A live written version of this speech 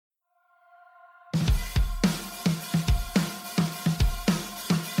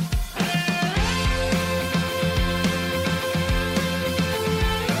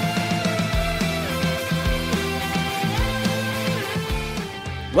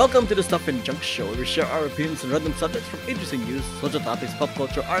Welcome to the Stuff and Junk Show, where we share our opinions on random subjects from interesting news, social topics, pop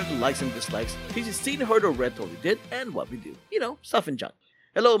culture, art, likes and dislikes, things you've seen, heard, or read, what we did, and what we do. You know, stuff and junk.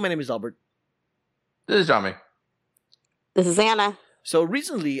 Hello, my name is Albert. This is Tommy. This is Anna. So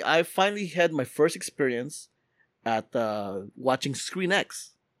recently, I finally had my first experience at watching Screen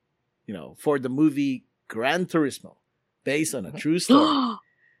X, for the movie Gran Turismo, based on a true story.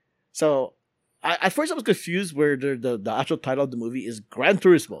 So, at first I was confused where the actual title of the movie is Gran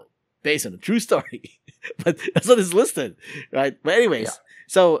Turismo, based on a true story. But that's what is listed, right? But anyways,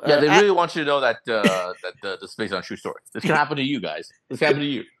 so... they really want you to know that this is based on a true story. This can happen to you guys. This can happen to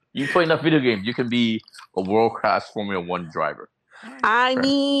you. You play enough video games, you can be a world-class Formula 1 driver. I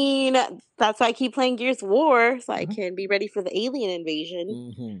mean, that's why I keep playing Gears of War, so I can be ready for the alien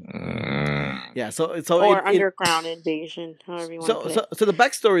invasion. Yeah, so or underground invasion, however you want to put it. So the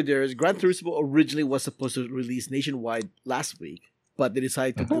backstory there is Gran Turismo originally was supposed to release nationwide last week, but they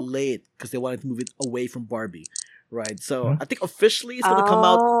decided to delay it because they wanted to move it away from Barbie, right? So I think officially it's gonna come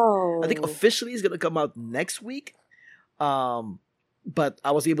out. I think officially it's gonna come out next week. But I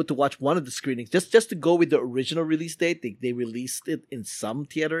was able to watch one of the screenings just to go with the original release date. They released it in some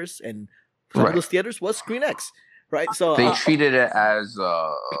theaters, and some of those theaters was Screen X, right? So they treated it as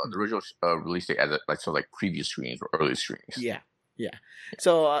the original release date as like previous screenings or early screenings. Yeah.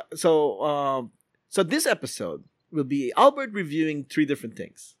 So this episode will be Albert reviewing 3 different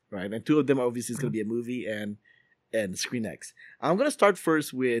things, right? And 2 of them obviously is going to be a movie and Screen X. I'm going to start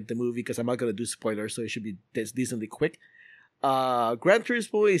first with the movie because I'm not going to do spoilers, so it should be decently quick. Gran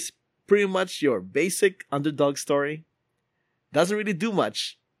Turismo is pretty much your basic underdog story. Doesn't really do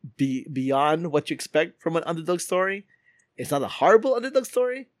much beyond what you expect from an underdog story. It's not a horrible underdog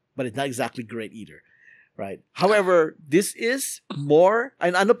story, but it's not exactly great either, right? However, this is more,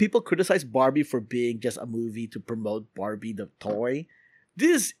 and I know people criticize Barbie for being just a movie to promote Barbie the toy.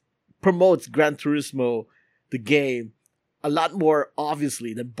 This promotes Gran Turismo, the game, a lot more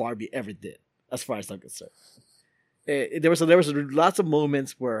obviously than Barbie ever did, as far as I'm concerned. There was lots of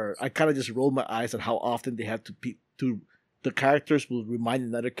moments where I kind of just rolled my eyes at how often they have to the characters will remind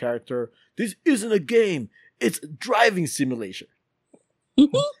another character, this isn't a game, it's a driving simulation.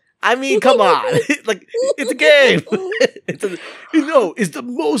 I mean, come on, like it's a game. It's the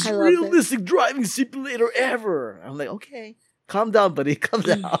most realistic driving simulator ever. I'm like, okay, calm down, buddy, calm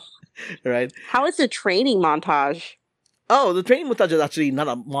down. Right? How is the training montage? Oh, the training montage is actually not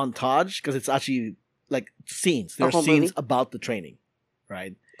a montage because it's actually like scenes. There are scenes about the training,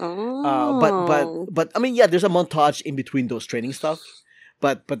 right? Oh. But I mean, yeah, there's a montage in between those training stuff.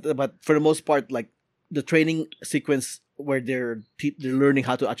 But for the most part, like the training sequence where they're learning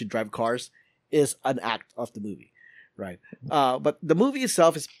how to actually drive cars is an act of the movie, right? But the movie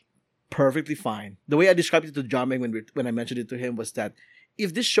itself is perfectly fine. The way I described it to John when I mentioned it to him was that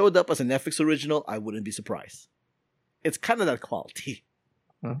if this showed up as a Netflix original, I wouldn't be surprised. It's kind of that quality.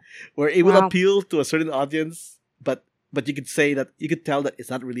 Where it will appeal to a certain audience, but you could tell that it's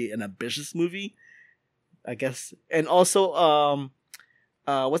not really an ambitious movie, I guess. And also,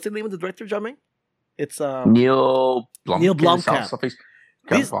 what's the name of the director, Jamie? It's Neil Blomkamp. Neil Blomkamp.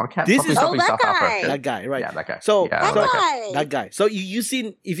 That guy. That guy, right? Yeah, that guy. So that guy. So if you've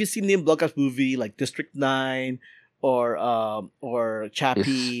seen Neil Blomkamp's movie like District 9 or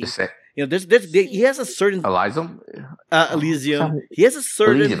Chappie. He has a certain Elysium. He has a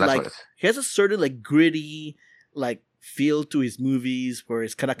certain Elysium, gritty feel to his movies where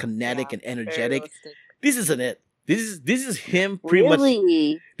it's kind of kinetic and energetic. This isn't it. This is him pretty much.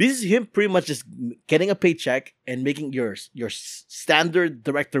 This is him pretty much just getting a paycheck and making your standard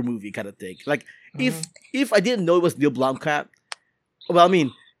director movie kind of thing. Like if I didn't know it was Neil Blomkamp, well, I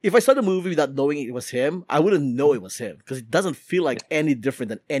mean, if I saw the movie without knowing it was him, I wouldn't know it was him because it doesn't feel like any different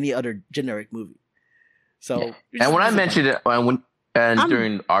than any other generic movie. So, and when I mentioned it,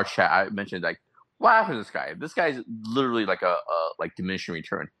 during our chat, I mentioned like, what happened to this guy? This guy's literally like a diminishing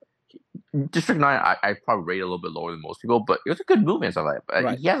return. District 9, I probably rate a little bit lower than most people, but it was a good movie and stuff like that.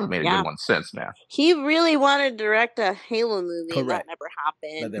 But he hasn't made a good one since, man. He really wanted to direct a Halo movie, and that never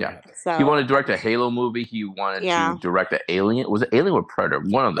happened. So. He wanted to direct a Halo movie. He wanted to direct an Alien. Was it Alien or Predator?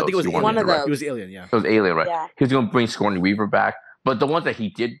 One of those. I think it was one of those. It was Alien, yeah. It was Alien, right? Yeah. He was going to bring Sigourney Weaver back. But the ones that he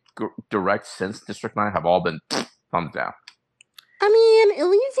did direct since District 9 have all been thumbs down. I mean,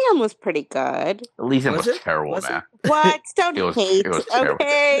 Elysium was pretty good. Elysium was terrible, man. What? Don't hate. It was terrible.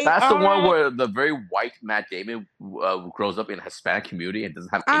 Okay. That's the one where the very white Matt Damon grows up in a Hispanic community and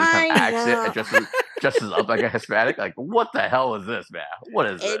doesn't have any kind of accent. dresses up like a Hispanic. Like, what the hell is this, man? What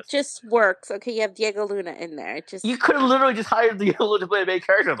is It this? just works. Okay, you have Diego Luna in there. It just You could have literally just hired Diego Luna to play the main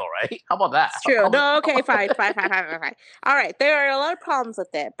character, though, right? How about that? It's true. No, okay, fine. All right, there are a lot of problems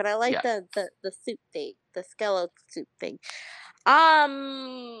with it, but I like the suit thing, the skeleton suit thing.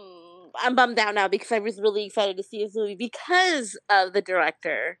 I'm bummed out now because I was really excited to see this movie because of the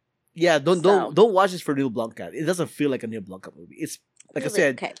director. Yeah, don't watch this for Neil Blomkamp. It doesn't feel like a Neil Blomkamp movie. It's like really?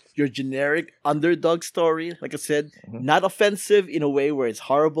 I said, your generic underdog story. Like I said, not offensive in a way where it's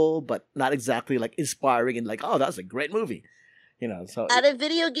horrible, but not exactly like inspiring and like, oh, that's a great movie. You know, so out of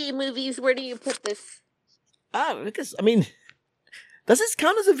video game movies, where do you put this? Because I mean, does this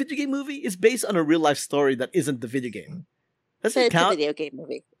count as a video game movie? It's based on a real life story that isn't the video game. Does it count? It's a video game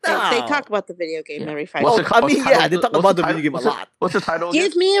movie. No. They talk about the video game every 5 minutes. They talk about the video game a lot. What's the title?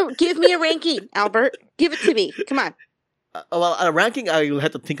 Give me a ranking, Albert. Give it to me. Come on. Well, a ranking, I will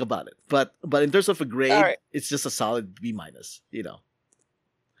have to think about it. But in terms of a grade, it's just a solid B-. You know,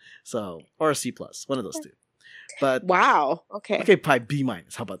 so or a C+, one of those two. But wow, okay, probably B-.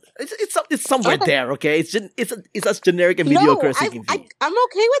 How about that? It's somewhere there. Okay, it's as generic and mediocre as it can be. I'm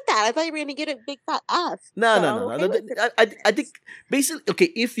okay with that. I thought you were gonna get a big fat F. No. I think basically, okay,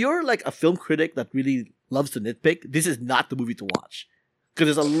 if you're like a film critic that really loves to nitpick, this is not the movie to watch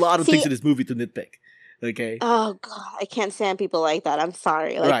because there's a lot of things in this movie to nitpick. Okay. Oh God, I can't stand people like that. I'm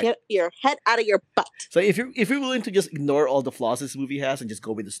sorry. Like, get your head out of your butt. So if you're willing to just ignore all the flaws this movie has and just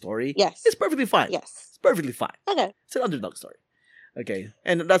go with the story, yes, it's perfectly fine. Yes, it's perfectly fine. Okay, it's an underdog story. Okay,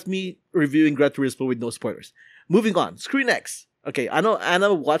 and that's me reviewing Gran Turismo with no spoilers. Moving on, Screen X. Okay, I know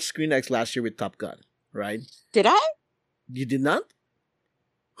Anna watched Screen X last year with Top Gun, right? Did I? You did not?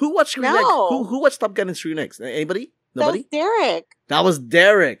 Who watched Screen X? Who watched Top Gun and Screen X? Anybody? Nobody? That was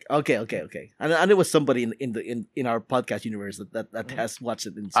Derek. Okay. I know it was somebody in our podcast universe that has watched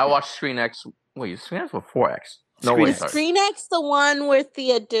it. I watched Screen X. Wait, Screen X or 4X? No way. Is Screen X the one with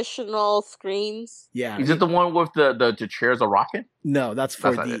the additional screens? Yeah. Is it the one with the chairs are rocking? No, that's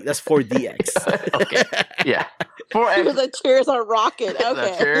 4D. That's 4DX. Okay. Yeah. 4X. The chairs are rocking. Okay.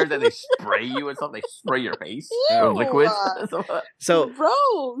 The chairs and they spray you and something. They spray your face with liquid. So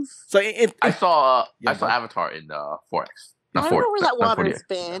gross. So I saw Avatar in 4X. I don't know where that water's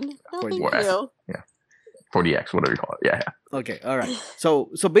been. No, thank you. Yeah. 4DX, whatever you call it. Yeah. Okay. All right.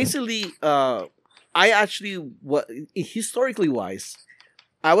 So basically, I actually, historically wise,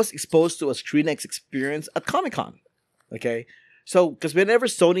 I was exposed to a Screen X experience at Comic-Con. Okay. So, because whenever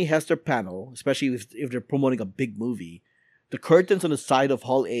Sony has their panel, especially if they're promoting a big movie, the curtains on the side of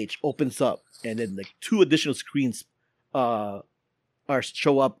Hall H opens up, and then like 2 additional screens show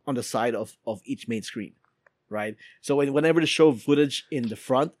up on the side of each main screen, right? So whenever they show footage in the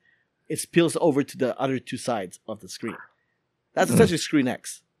front, it spills over to the other 2 sides of the screen. That's essentially Screen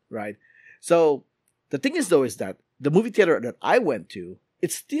X, right? So the thing is, though, is that the movie theater that I went to,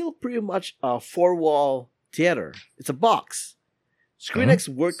 it's still pretty much a 4-wall theater. It's a box. Screen X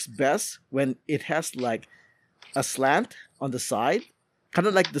works best when it has like a slant on the side, kind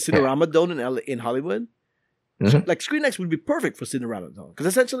of like the Cinerama Dome in Hollywood. So, like Screen X would be perfect for Cinerama Dome because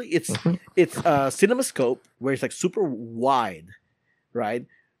essentially it's a CinemaScope where it's like super wide, right?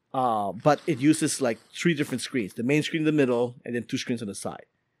 But it uses like 3 different screens: the main screen in the middle, and then 2 screens on the side.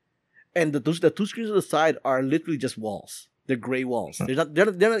 And the 2 screens on the side are literally just walls. They're gray walls. They're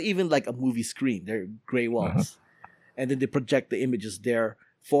not even like a movie screen. They're gray walls. And then they project the images there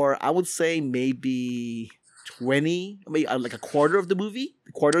for, I would say, maybe 20, maybe like a quarter of the movie.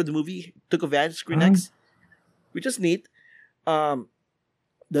 A quarter of the movie took advantage of Screen X, which is neat. My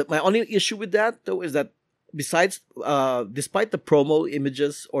only issue with that, though, is that despite the promo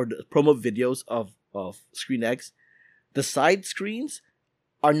images or the promo videos of Screen X, the side screens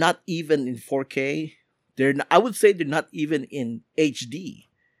are not even in 4K. I would say they're not even in HD.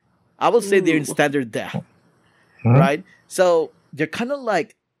 I would say they're in standard def. Right? So they're kind of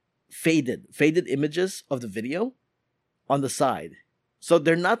like faded images of the video on the side. So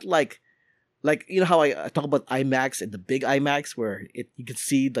they're not like you know how I talk about IMAX and the big IMAX where you can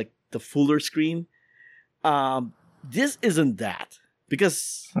see like the fuller screen. This isn't that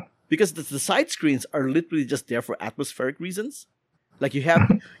because the side screens are literally just there for atmospheric reasons. Like you have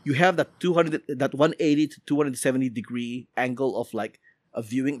that 180 to 270 degree angle of like a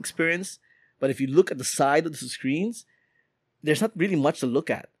viewing experience. But if you look at the side of the screens, there's not really much to look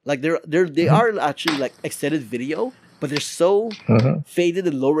at. Like they are actually like extended video, but they're so faded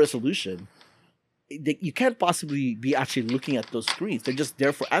and low resolution. You can't possibly be actually looking at those screens. They're just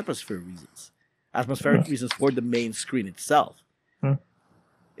there for atmospheric reasons for the main screen itself.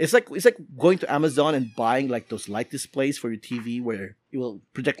 It's like going to Amazon and buying like those light displays for your TV where it will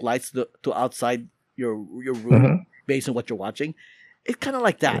project lights to outside your room based on what you're watching. It's kind of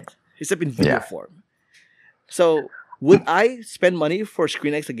like that, except in video form. So would I spend money for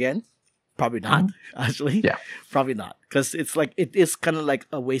ScreenX again? Probably not, actually. Yeah. Probably not. Because it's like it is kind of like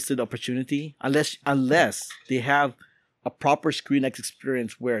a wasted opportunity unless they have a proper ScreenX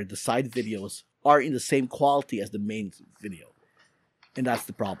experience where the side videos are in the same quality as the main video. And that's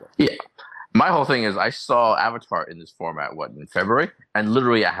the problem. Yeah. My whole thing is I saw Avatar in this format, in February? And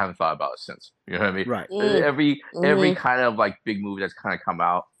literally I haven't thought about it since. You know what I mean? Right. Every kind of like big movie that's kind of come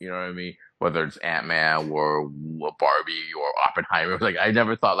out, you know what I mean? Whether it's Ant-Man or Barbie or Oppenheimer, like I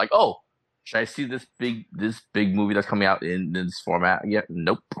never thought like, oh, should I see this big movie that's coming out in this format? Yeah,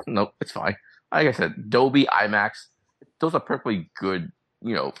 nope, it's fine. Like I said, Dolby, IMAX, those are perfectly good,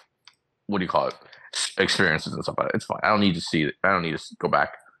 you know, what do you call it? Experiences and stuff like that. It's fine. I don't need to see it. I don't need to go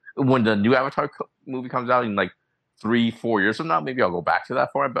back. When the new Avatar movie comes out in like 3-4 years from now, maybe I'll go back to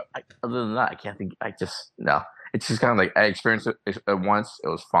that format. But other than that, I can't think. No. It's just kind of like I experienced it once. It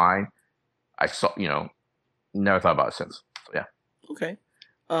was fine. I saw, never thought about it since. So yeah. Okay.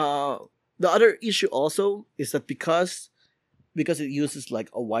 The other issue also is that because it uses like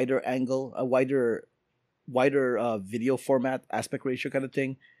a wider angle, a wider video format, aspect ratio kind of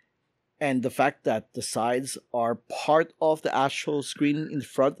thing, and the fact that the sides are part of the actual screen in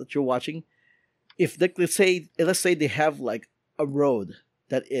front that you're watching. If let's say they have like a road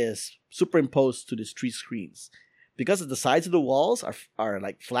that is superimposed to these 3 screens, because the sides of the walls are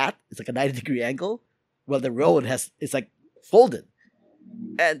like flat, it's like a 90-degree angle. Well, the road it's like folded,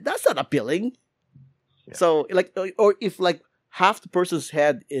 and that's not appealing. Yeah. So like, or if like half the person's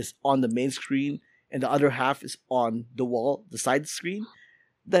head is on the main screen and the other half is on the wall, the side screen,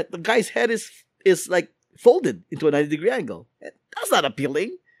 that the guy's head is like folded into a 90-degree angle. That's not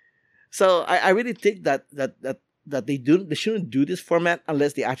appealing. So I really think that they shouldn't do this format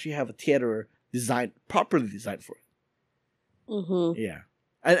unless they actually have a theater properly designed for it. Mm-hmm. Yeah,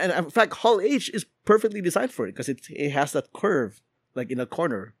 and in fact, Hall H is perfectly designed for it because it has that curve like in a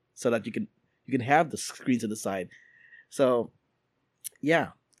corner so that you can have the screens on the side. So yeah,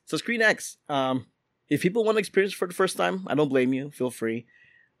 so ScreenX. If people want to experience it for the first time, I don't blame you. Feel free.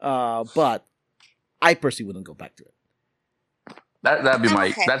 But I personally wouldn't go back to it. That'd be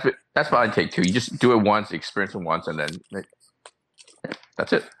that's what I'd take too. You just do it once, experience it once, and then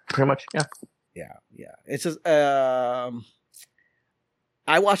that's it. Pretty much, yeah. Yeah. It's just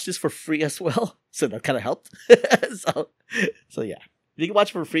I watched this for free as well, so that kind of helped. so yeah, if you can watch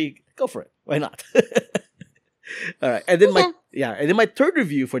it for free, go for it. Why not? All right, and then my third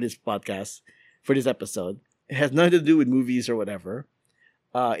review for this podcast, for this episode, it has nothing to do with movies or whatever.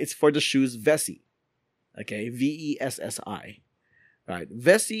 It's for the shoes Vessi. Okay, VESSI. Right,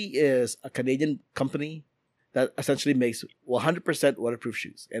 Vessi is a Canadian company that essentially makes 100% waterproof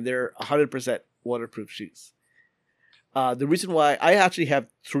shoes, and they're 100% waterproof shoes. The reason why I actually have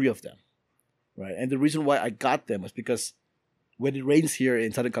 3 of them, right, and the reason why I got them is because when it rains here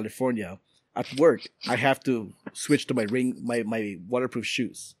in Southern California, at work I have to switch to my waterproof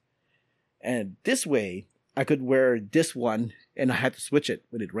shoes, and this way I could wear this one, and I had to switch it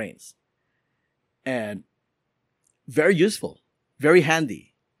when it rains, and very useful. Very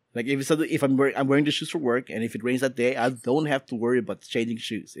handy. Like if I'm wearing the shoes for work, and if it rains that day, I don't have to worry about changing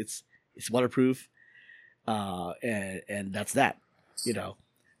shoes. It's waterproof, and that's that.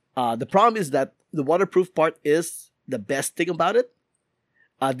 The problem is that the waterproof part is the best thing about it.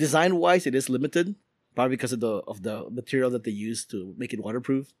 Design wise, it is limited, probably because of the material that they use to make it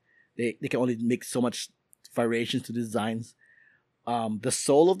waterproof. They can only make so much variations to the designs. The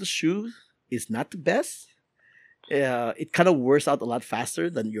sole of the shoe is not the best. It kind of wears out a lot faster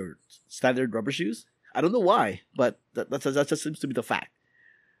than your standard rubber shoes. I don't know why, but that just seems to be the fact,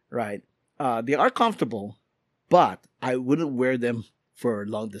 right? They are comfortable, but I wouldn't wear them for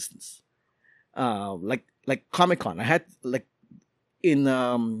long distance. Like Comic-Con, I had like in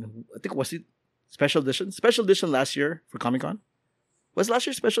I think was it special edition last year for Comic-Con. Was last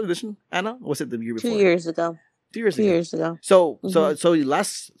year special edition, Anna? Or was it the year before? 2 years ago. 2 years ago. 2 years ago. So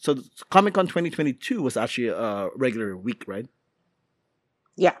Comic-Con 2022 was actually a regular week, right?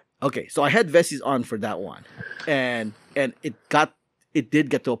 Yeah. Okay, so I had Vessis on for that one, and it did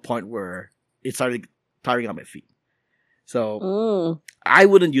get to a point where it started tiring on my feet. So I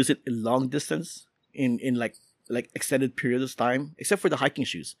wouldn't use it in long distance in like extended periods of time, except for the hiking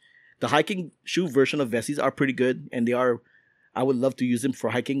shoes. The hiking shoe version of Vessis are pretty good, and I would love to use them for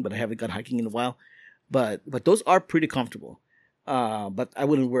hiking, but I haven't gone hiking in a while. But those are pretty comfortable. But I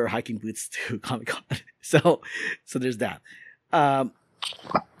wouldn't wear hiking boots to Comic-Con. So there's that. Wow.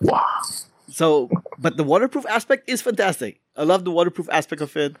 but the waterproof aspect is fantastic. I love the waterproof aspect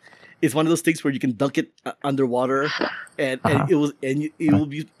of it. It's one of those things where you can dunk it underwater, and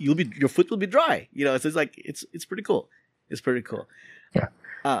your foot will be dry. You know, so it's like it's pretty cool. It's pretty cool. Yeah.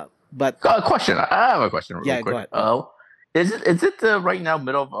 But question. I have a question. Real quick. Go ahead. Is it right now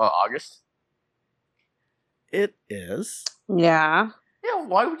middle of August? It is. Yeah. Yeah,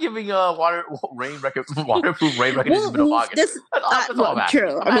 why are we giving waterproof rain record in the middle of August?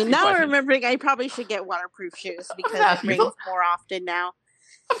 True. I mean, now I'm remembering I probably should get waterproof shoes because it rains more often now.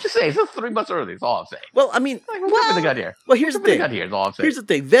 I'm just saying, it's 3 months early. That's all I'm saying. Well, I mean, what's the gun here? Well, here's the thing. Here is all I'm saying. Here's the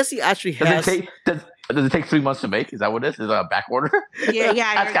thing. Vessi actually has. Does it take 3 months to make? Is that what it is? Is it a back order? Yeah.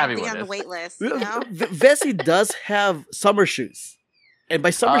 That's gotta be on the wait list. You know? Vessi does have summer shoes. And by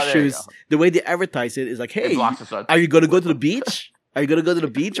summer shoes, the way they advertise it is like, hey, are you going to go to the beach? Are you going to go to the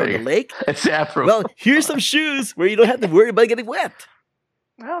beach or the lake? It's approved. Well, here's some shoes where you don't have to worry about getting wet.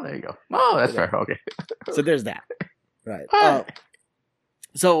 Oh, there you go. Oh, that's fair. Okay. So there's that. Right.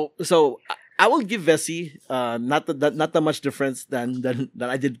 So I will give Vessi not that much difference than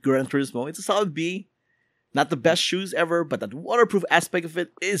I did Gran Turismo. It's a solid B. Not the best shoes ever, but that waterproof aspect of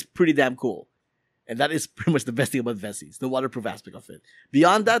it is pretty damn cool. And that is pretty much the best thing about Vessi, the waterproof aspect of it.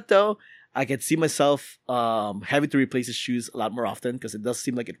 Beyond that, though, I can see myself having to replace the shoes a lot more often because it does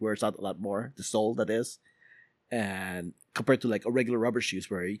seem like it wears out a lot more, the sole that is. And compared to like a regular rubber shoes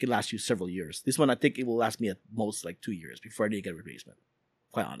where you can last you several years. This one, I think it will last me at most like 2 years before I need to get a replacement,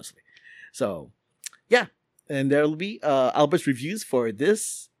 quite honestly. So, yeah. And there will be Albert's reviews for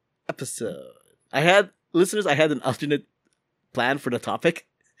this episode. I had an alternate plan for the topic,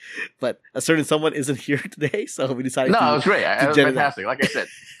 but a certain someone isn't here today, so we decided. No, it was great. It was fantastic. Like I said,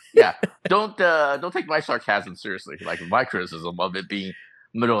 yeah. Don't take my sarcasm seriously. Like my criticism of it being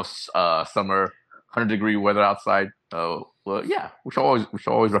middle of summer, 100-degree weather outside. Well, yeah, we should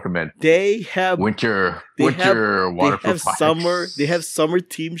always recommend. They have winter waterproof. They have summer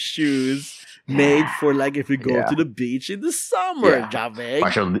team shoes made for like if you go to the beach in the summer.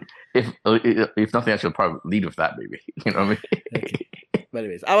 Jave. If nothing, I should probably lead with that, maybe. You know what I mean? Okay. But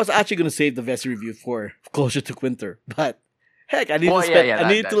anyways, I was actually going to save the Vessi review for closer to winter, but heck, I need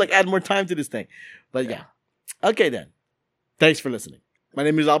to add more time to this thing. But yeah. Okay then. Thanks for listening. My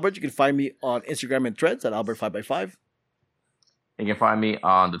name is Albert. You can find me on Instagram and Threads at Albert5x5. You can find me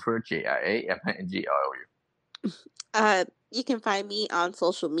on the Twitter, JIAFNGLOU. You can find me on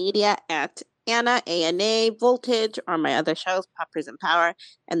social media at Anna, ANA, Voltage, or my other shows, Pop Prison Power,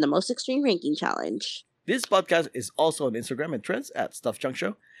 and the Most Extreme Ranking Challenge. This podcast is also on Instagram and Threads at Stuff Junk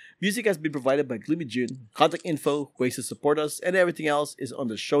Show. Music has been provided by Gloomy June. Contact info, ways to support us, and everything else is on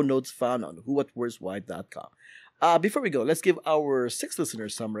the show notes found on whowhatwhereswhy.com. Before we go, let's give our 6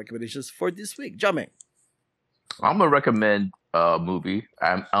 listeners some recommendations for this week. Jamie. I'm going to recommend a movie.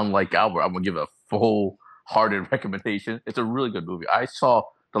 Unlike Albert, I'm going to give a full-hearted recommendation. It's a really good movie. I saw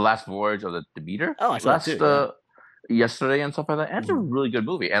The Last Voyage of the Demeter yesterday and stuff like that. And it's a really good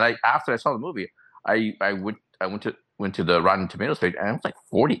movie. And after I saw the movie, I went to the Rotten Tomatoes page, and it was like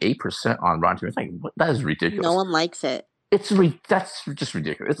 48% on Rotten Tomatoes. Like, what? That is ridiculous. No one likes it. That's just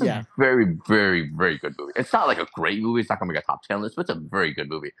ridiculous. It's a very, very, very good movie. It's not like a great movie. It's not gonna make a top 10 list, but it's a very good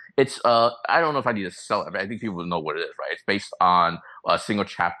movie. It's I don't know if I need to sell it, but I think people know what it is, right? It's based on a single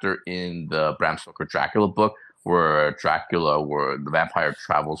chapter in the Bram Stoker Dracula book, where the vampire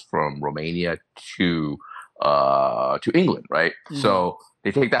travels from Romania to England, right? Mm-hmm. So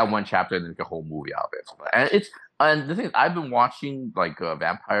they take that one chapter and make a whole movie out of it. And the thing is, I've been watching like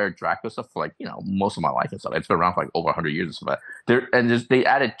vampire Dracula stuff for like, most of my life and stuff. It's been around for like over 100 years and stuff like that. They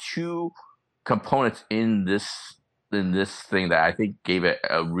added 2 components in this thing that I think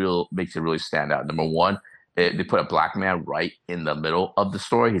makes it really stand out. Number one, they put a black man right in the middle of the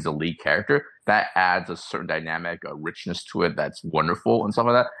story. He's a lead character. That adds a certain dynamic, a richness to it that's wonderful and stuff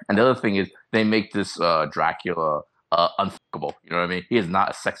like that. And the other thing is they make this Dracula unfuckable. You know what I mean? He is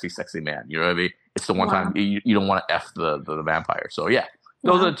not a sexy man. You know what I mean? It's the one time you don't want to F the vampire. So yeah,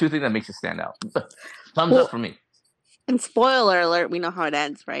 those are the 2 things that makes it stand out. Thumbs up for me. And spoiler alert, we know how it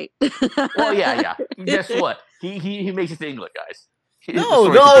ends, right? Well, yeah. Guess what? He makes it to England, guys. No,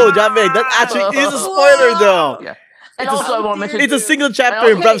 Jamie, that actually is a spoiler, though. Yeah. And also, I want to mention it's a single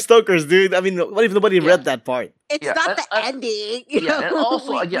chapter in Bram Stoker's, dude. I mean, what if nobody read that part? It's not the ending. Yeah, and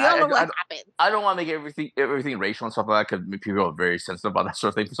also, we don't know what happens. I don't want to make everything racial and stuff like that because people are very sensitive about that sort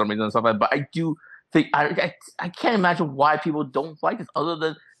of thing for some reason and stuff like that. But I do think I can't imagine why people don't like this, other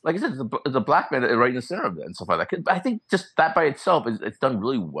than, like I said, it's a black man right in the center of it and stuff like that. I think just that by itself it's done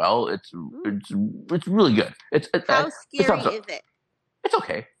really well. It's really good. How scary is it? It's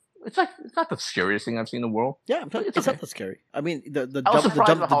okay. it's not the scariest thing I've seen in the world. Yeah, it's okay. not that scary. I mean, the I was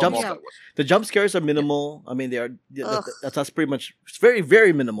surprised at how long Yeah. it was. the jump scares are minimal. I mean, they are Ugh. that's pretty much it's very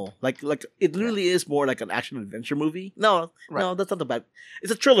very minimal. Like it really is more like an action adventure movie. No, Right. no, that's not the bad.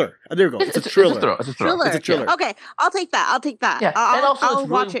 It's a thriller. There you go. It's a thriller. It's a thriller. It's a thriller. Okay, I'll take that. Yeah, and also I'll it's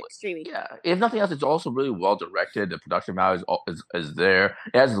watch really, it streaming. Yeah, if nothing else, it's also really well directed. The production value is there.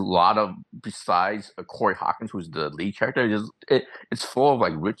 It has a lot of, besides Corey Hawkins, who's the lead character. It's full of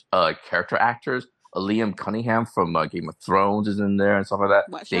like rich character actors. Liam Cunningham from Game of Thrones is in there and stuff like that.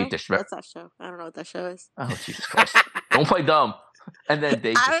 What show? Dave Dishre- What's that show? I don't know what that show is. Oh Jesus Christ! Don't play dumb. And then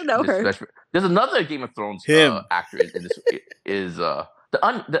Dave. I don't know her. There's another Game of Thrones actor in this. Is the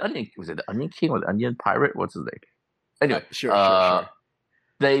Onion? Was it the Onion King or the Onion Pirate? What's his name? Anyway, Sure.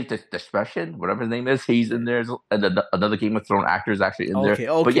 Dave Discretion, whatever his name is, he's in there, and another Game of Thrones actor is actually in there. Okay.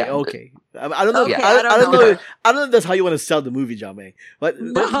 But yeah, Okay. I don't know. Okay, I don't know. know. I don't know if that's how you want to sell the movie, John May. But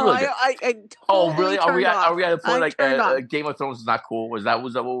No, it's really good. I totally Oh really? Are we turned at a off. point like turned off. Game of Thrones is not cool? Was that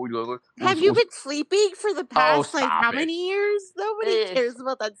what we're doing? Have you been sleeping for the past like stop how it. many years? Nobody Eh. cares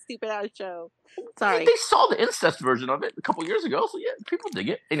about that stupid ass show. Sorry. They saw the incest version of it a couple years ago, so yeah, people dig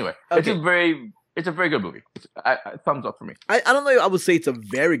it. Anyway, it's a very good movie. Thumbs up for me. I don't know if I would say it's a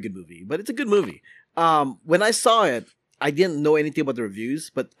very good movie, but it's a good movie. When I saw it, I didn't know anything about the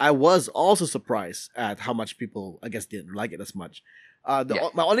reviews, but I was also surprised at how much people, I guess, didn't like it as much.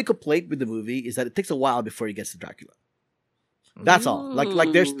 My only complaint with the movie is that it takes a while before he gets to Dracula. That's all.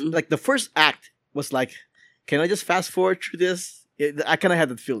 Like there's like the first act was like, can I just fast forward through this? I kind of had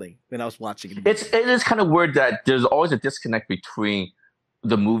that feeling when I was watching it. It is kind of weird that there's always a disconnect between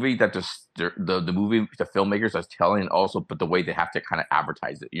the movie that the movie the filmmakers are telling, and also but the way they have to kind of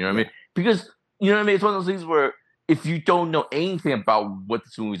advertise it. You know what I mean? Because you know what I mean. It's one of those things where if you don't know anything about what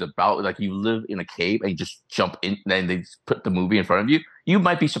this movie's about, like you live in a cave and you just jump in, and they just put the movie in front of you, you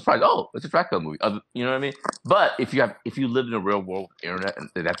might be surprised. Oh, it's a Dracula movie. You know what I mean? But if you live in a real world internet and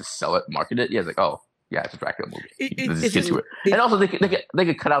they have to sell it, market it, yeah, it's like, oh yeah, it's a Dracula movie. Let's get to it. And also they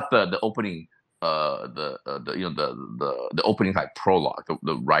could cut out the opening. The opening like prologue,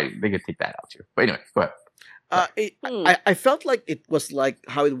 the writing, they could take that out too. But anyway, go ahead. I felt like it was like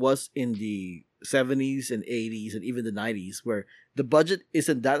how it was in the 70s and 80s and even the 90s, where the budget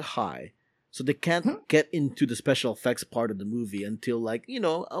isn't that high, so they can't get into the special effects part of the movie until like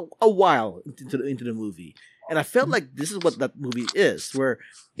a while into the movie. And I felt like this is what that movie is, where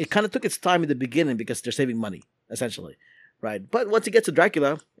it kind of took its time in the beginning because they're saving money essentially. Right, but once it gets to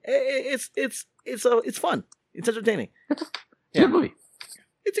Dracula, it's fun. It's entertaining. It's a good movie.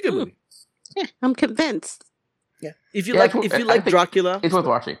 It's a good movie. Yeah, I'm convinced. Yeah, if you Yeah, like Dracula, it's worth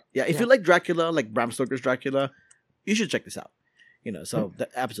watching. Yeah, if you like Dracula, like Bram Stoker's Dracula, you should check this out.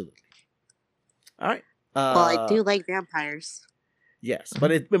 Absolutely. All right. Well, I do like vampires. Yes, but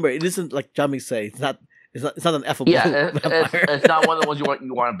remember, it isn't like Jamie say. It's not an effable vampire. It's not one of the ones you want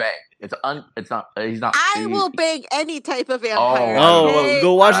to bang. It's not. He's not. I will bang any type of vampire. Well,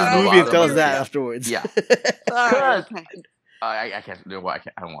 go watch this movie and tell us Yeah. that afterwards. Yeah. Alright, okay. I can't do what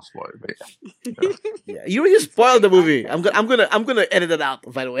I don't want to spoil it. But Yeah, you already spoiled the movie. I'm gonna edit it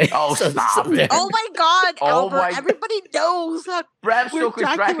out. By the way. Oh, stop it. Oh my God, Oh Albert! my- Everybody knows that. Bram Where Stoker's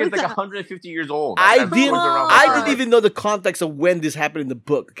Dracula is like Dracula's at. 150 years old. I That's didn't. been around I forever. didn't even know the context of when this happened in the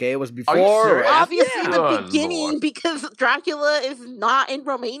book. Okay, it was before. or serious? after. Obviously, Yeah. the Good beginning Lord. because Dracula is not in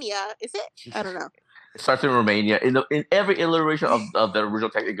Romania, is it? I don't know. It starts in Romania. In every iteration of the original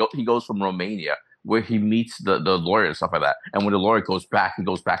text, he goes from Romania, where he meets the lawyer and stuff like that. And when the lawyer goes back, he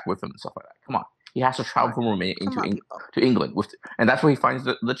goes back with him and stuff like that. Come on. He has to travel from Romania Come on, people. to England. And that's where he finds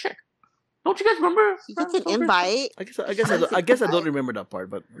the chick. Don't you guys remember? He gets an invite. I guess I don't remember that part,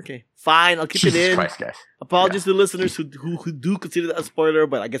 but okay, fine. I'll keep it Jesus in. Christ, guys. Apologies to listeners who do consider that a spoiler,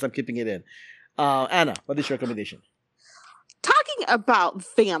 but I guess I'm keeping it in. Anna, what is your recommendation? Talking about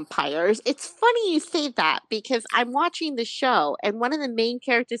vampires, it's funny you say that because I'm watching the show, and one of the main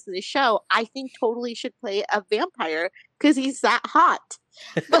characters in the show, I think, totally should play a vampire because he's that hot.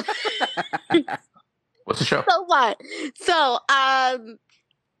 What's the show? So what? So, I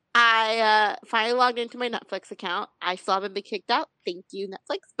finally logged into my Netflix account. I still haven't been kicked out. Thank you,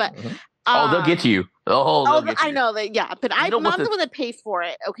 Netflix. But They'll get to you. They'll get to I you. know that. Yeah, but I'm not the one that pays for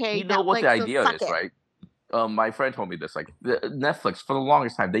it. Okay, You know what the Netflix, so idea suck is, it. right? My friend told me this. Like Netflix, for the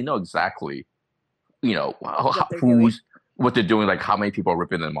longest time, they know exactly, what they're doing, like how many people are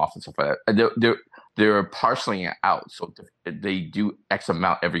ripping them off and stuff like that. And they're parceling it out, so they do X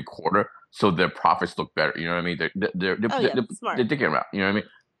amount every quarter, so their profits look better. You know what I mean? They're smart. they're digging around. You know what I mean?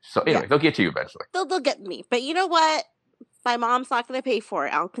 So anyway, they'll get to you eventually. They'll get me. But you know what? My mom's not going to pay for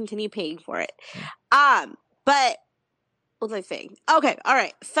it. I'll continue paying for it. But was I saying? Okay, all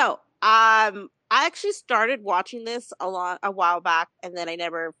right. So, I actually started watching this a while back, and then I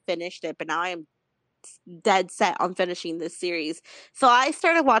never finished it. But now I am dead set on finishing this series. So I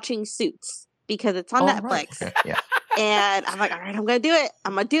started watching Suits because it's on Netflix. Right. Okay. Yeah. And I'm like, all right, I'm gonna do it.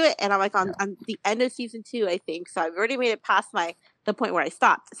 I'm gonna do it. And I'm like on the end of season 2, I think. So I've already made it past the point where I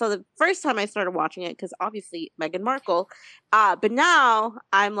stopped. So the first time I started watching it, because obviously Meghan Markle, but now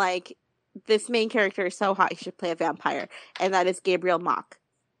I'm like, this main character is so hot, he should play a vampire, and that is Gabriel Macht.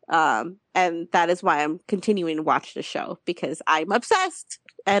 And that is why I'm continuing to watch the show, because I'm obsessed,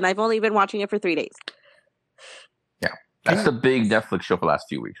 and I've only been watching it for 3 days. Yeah, that's the big Netflix show for the last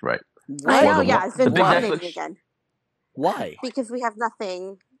few weeks, right? I know, yeah, it's been big dominating again. Why? Because we have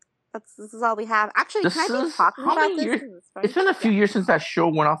nothing. This is all we have. Actually, This can I be is- talking how about many this? years- It's been a few years since that show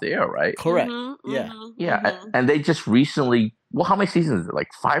went off the air, right? Correct. Mhm, Yeah. mhm, Yeah, mhm. and they just recently. Well, how many seasons is it? Like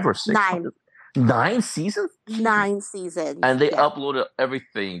 5 or 6? 9. 9 seasons. 9 seasons. And they yeah. uploaded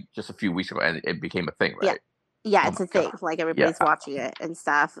everything just a few weeks ago, and it became a thing, right? Yeah, Oh it's my a thing. God. Like everybody's Yeah. watching it and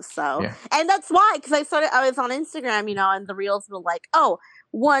stuff. So, Yeah. and that's why, because I was on Instagram, and the reels were like, oh,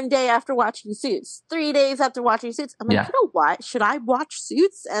 1 day after watching Suits, 3 days after watching Suits. I'm like, Yeah. you know what? Should I watch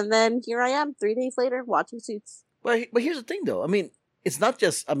Suits? And then here I am, 3 days later, watching Suits. But here's the thing, though. I mean, it's not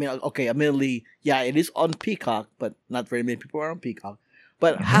just. I mean, okay, admittedly, yeah, it is on Peacock, but not very many people are on Peacock.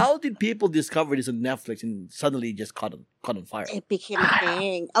 But how did people discover this on Netflix and suddenly just caught on fire? It became a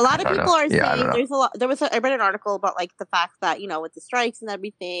thing. A lot of I don't people know. are Yeah, I saying don't know. I read an article about like the fact that, with the strikes and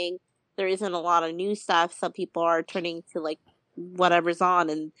everything, there isn't a lot of new stuff. So people are turning to like whatever's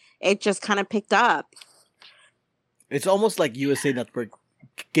on, and it just kind of picked up. It's almost like USA Network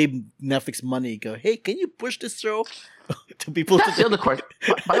gave Netflix money. Go, hey, can you push this show to people? That's the other question.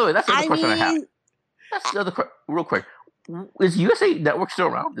 By the way, that's the other question I have. mean, That's the other question. Real quick, is USA Network still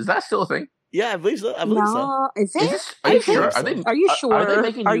around? Is that still a thing? Yeah, I believe so. I believe so. no, is Is it? this, are you I think sure? so. Are you sure? Are they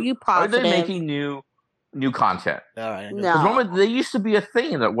making Are new, you Are positive? they making new content? All right. No. 'Cause remember, there used to be a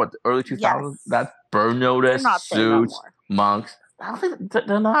thing in the early 2000s. Yes. That Burn They're Notice, not there no Suits, more. Monks. I don't think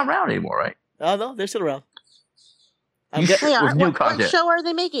they're not around anymore, right? Oh no, they're still around. You get- sure? They are. With new What content. show are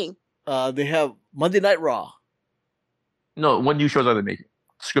they making? they have Monday Night Raw, No, what new shows are they making?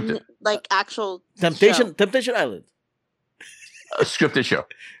 Scripted. Like actual Temptation show. Island, A scripted show.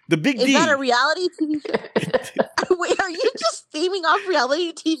 The Big Is D. that a reality TV show? Wait, are you just theming off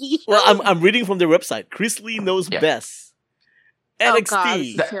reality TV shows? Well, I'm reading from their website. Chris Lee knows Yeah. best. Oh, NXT. God, this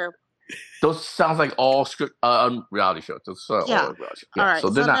is That- terrible. Those sounds like all script reality shows. Those are Yeah. all reality shows. All right, So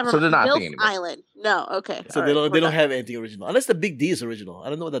they're not. never So they're not a mind. thing MILF anymore. Island. No, okay. So all they right, don't we're done. have anything original unless the Big D is original. I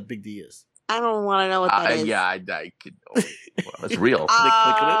don't know what that Big D is. I don't want to know what that is. Yeah, I could. Well, it's real.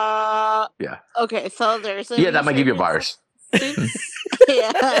 click it. Yeah. Okay, so there's a Yeah, that might give you a resurgence virus. of Suits,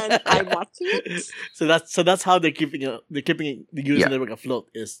 and I'm watching it. So that's how they're keeping the USA Yeah. Network afloat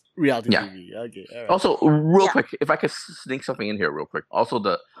is reality Yeah. TV. Okay, all right. Also, real Yeah. quick, if I could sneak something in here, real quick. Also,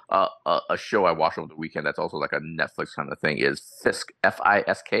 the a show I watched over the weekend that's also like a Netflix kind of thing is Fisk,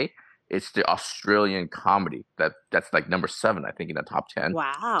 Fisk. It's the Australian comedy that's like number 7, I think, in the top 10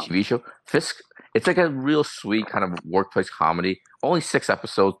 Wow. TV show. Fisk. It's like a real sweet kind of workplace comedy. Only 6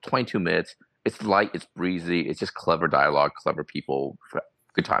 episodes, 22 minutes. It's light, it's breezy, it's just clever dialogue, clever people,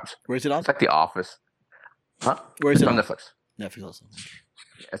 good times. Where's it on? It's like The Office. Huh? Where is It's it on on? Netflix. Netflix also.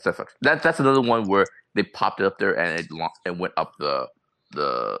 It's Netflix. That's another one where they popped it up there and it went up the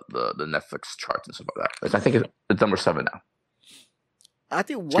Netflix charts and stuff like that. I think it's number 7 now. I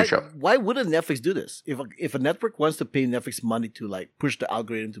think It's your show. why wouldn't Netflix do this? If a network wants to pay Netflix money to like push the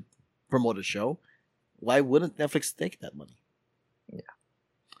algorithm to promote a show, why wouldn't Netflix take that money? Yeah.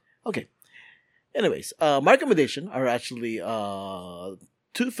 Okay. Anyways, my recommendation are actually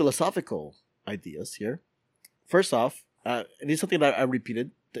 2 philosophical ideas here. First off, and it's something that I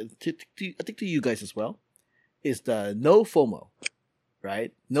repeated I think to you guys as well, is the no FOMO,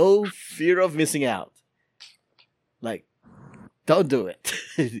 right? No fear of missing out. Like, don't do it.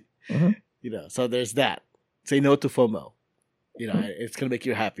 Mhm. So there's that. Say no to FOMO. It's gonna make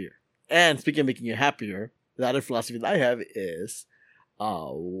you happier. And speaking of making you happier, the other philosophy that I have is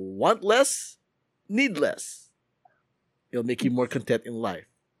want less, need less. It'll make you more content in life.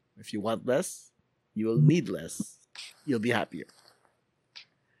 If you want less, you will need less. You'll be happier.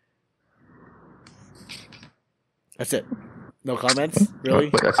 That's it. No comments? Really?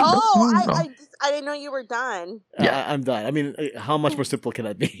 But that's- Oh, No. I didn't know you were done. Yeah. I'm done. I mean, how much more simple can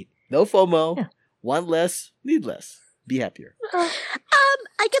that be? No FOMO. Yeah. Want less, need less. Be happier.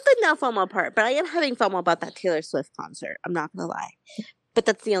 I get the no FOMO part, but I am having FOMO about that Taylor Swift concert. I'm not gonna lie, but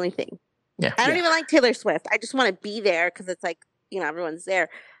that's the only thing. Yeah. I don't Yeah. even like Taylor Swift. I just want to be there because it's like everyone's there.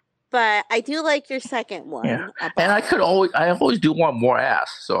 But I do like your second one. Yeah. And I always do want more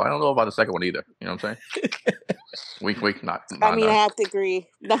ass. So I don't know about the second one either. You know what I'm saying? Wink, not. I mean, I have to agree.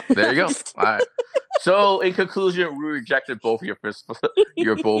 There you go. All right. So in conclusion, we rejected both your first.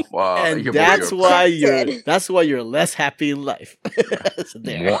 You're both. And that's why you're less happy in life. So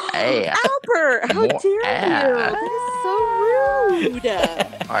more ass. Albert, how dare you? That is so rude.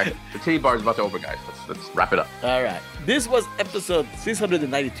 All right, the titty bar is about to open, guys. Let's wrap it up. All right. This was episode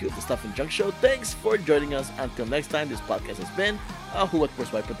 692 of the Stuff and Junk Show. Thanks for joining us. Until next time, this podcast has been a Who What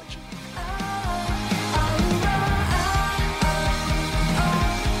Where's Why production.